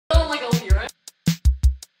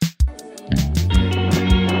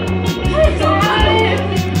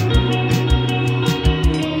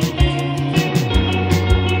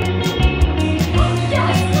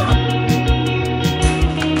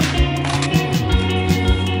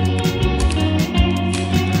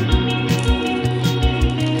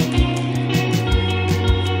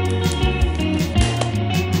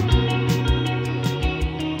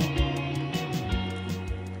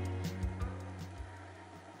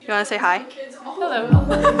You want to say hi? Hello.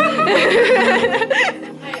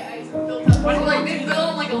 Like they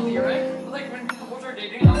film like a lyric, like when couples are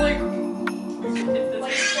dating, I'm like,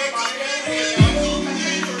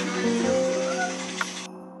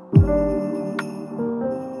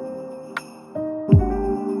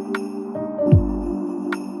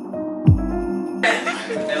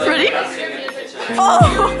 Ready?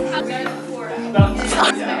 Oh!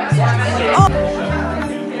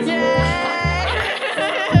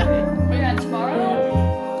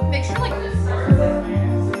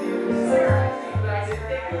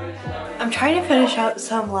 I'm trying to finish out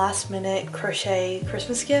some last minute crochet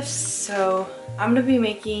Christmas gifts, so I'm gonna be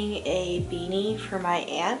making a beanie for my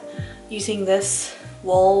aunt using this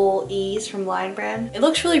wool ease from Lion Brand. It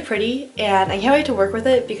looks really pretty and I can't wait to work with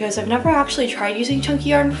it because I've never actually tried using chunky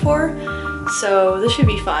yarn before, so this should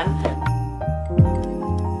be fun.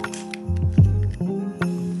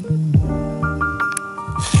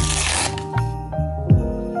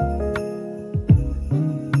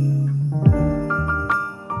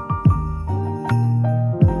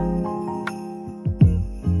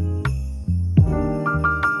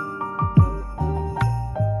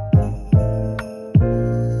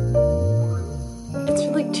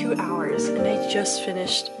 Just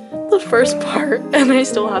finished the first part and I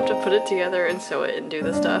still have to put it together and sew it and do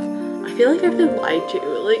the stuff. I feel like I've been lied to.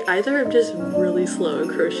 Like either I'm just really slow at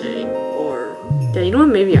crocheting or yeah, you know what,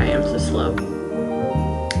 maybe I am so slow.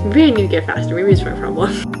 Maybe I need to get faster, maybe it's my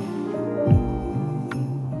problem.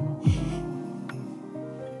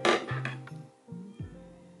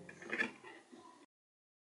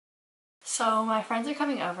 So my friends are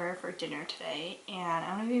coming over for dinner today and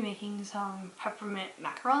I'm going to be making some peppermint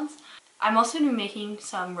macarons. I'm also going to be making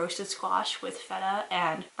some roasted squash with feta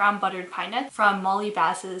and brown buttered pine nuts from Molly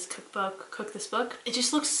Bass's cookbook, Cook This Book. It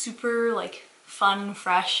just looks super like fun,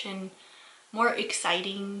 fresh, and more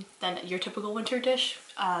exciting than your typical winter dish.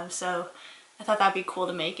 So I thought that'd be cool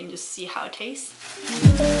to make and just see how it tastes.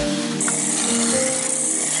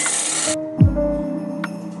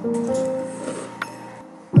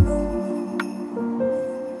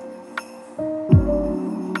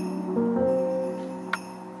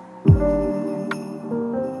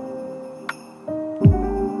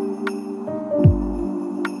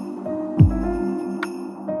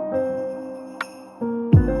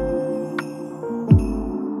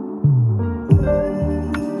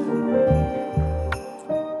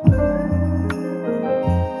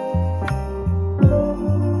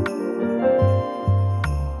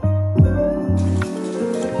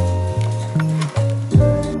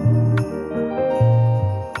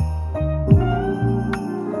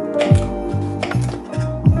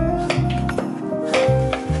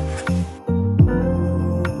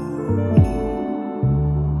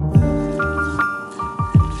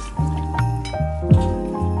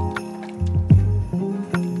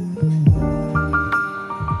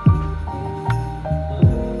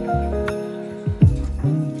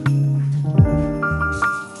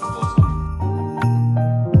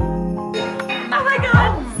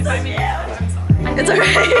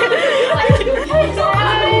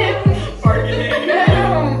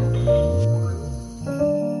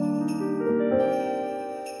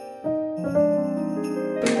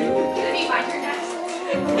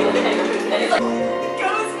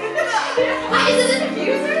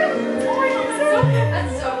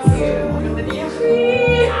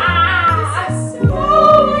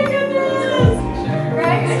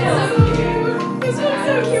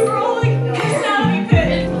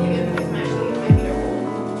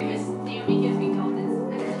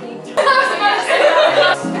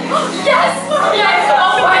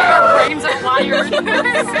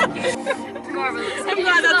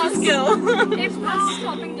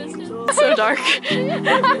 It's so dark.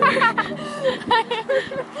 Yeah.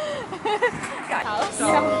 So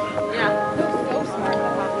smart.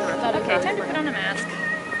 Okay, time to put on a mask.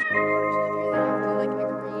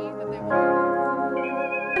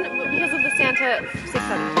 Because of the Santa 672.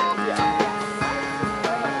 Yeah.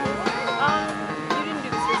 You didn't do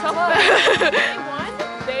this yourself. They won.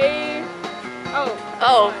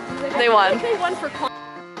 They won. They won for.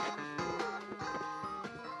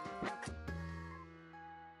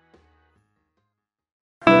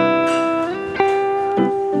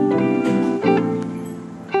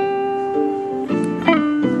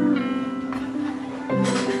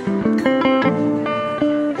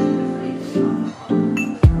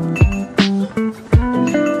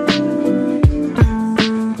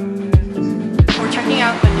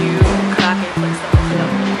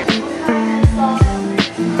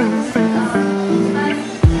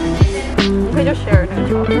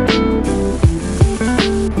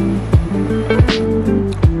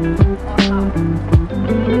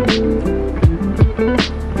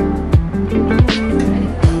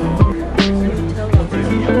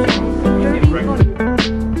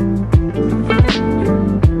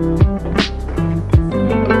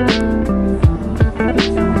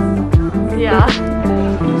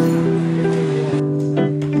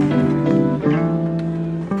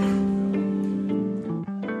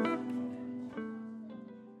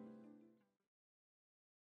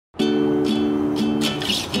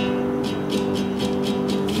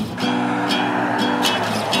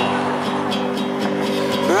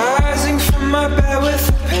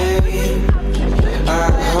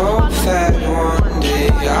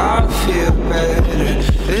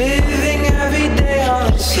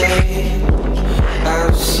 day.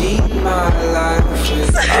 I've seen my life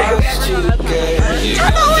with us together. You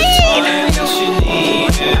got the time that you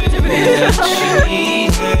needed, that you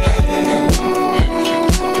needed.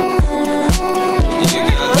 You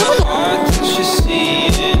got the heart that you see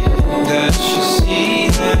it, that you see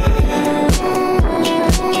it.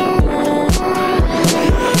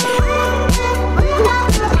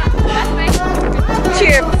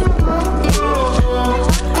 Cheers.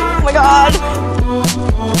 Oh my god.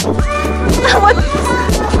 What?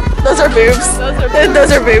 Those are boobs.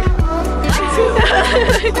 Those are boobs.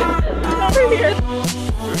 Over here.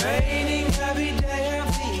 Raining every day of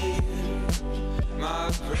the year.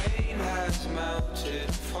 My brain has melted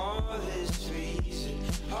for this reason.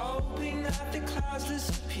 Hoping that the clouds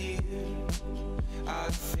disappear. I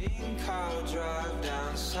think I'll drive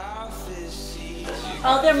down south this season.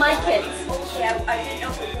 Oh, they're my kids. Yeah, I didn't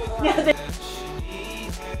know.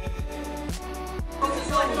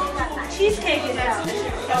 Cheesecake is out.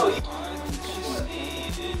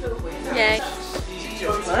 Yay.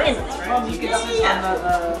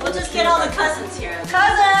 We'll just get all the cousins here.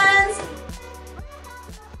 Cousins!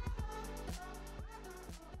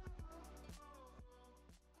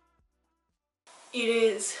 It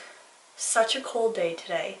is such a cold day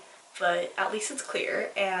today, but at least it's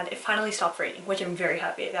clear and it finally stopped raining, which I'm very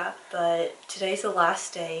happy about. But today's the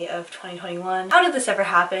last day of 2021. How did this ever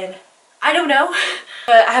happen? I don't know,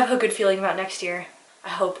 but I have a good feeling about next year. I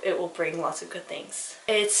hope it will bring lots of good things.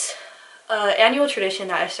 It's an annual tradition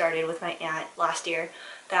that I started with my aunt last year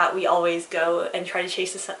that we always go and try to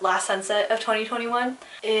chase the last sunset of 2021.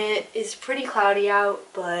 It is pretty cloudy out,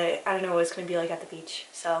 but I don't know what it's going to be like at the beach,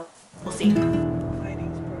 so we'll see.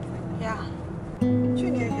 Yeah.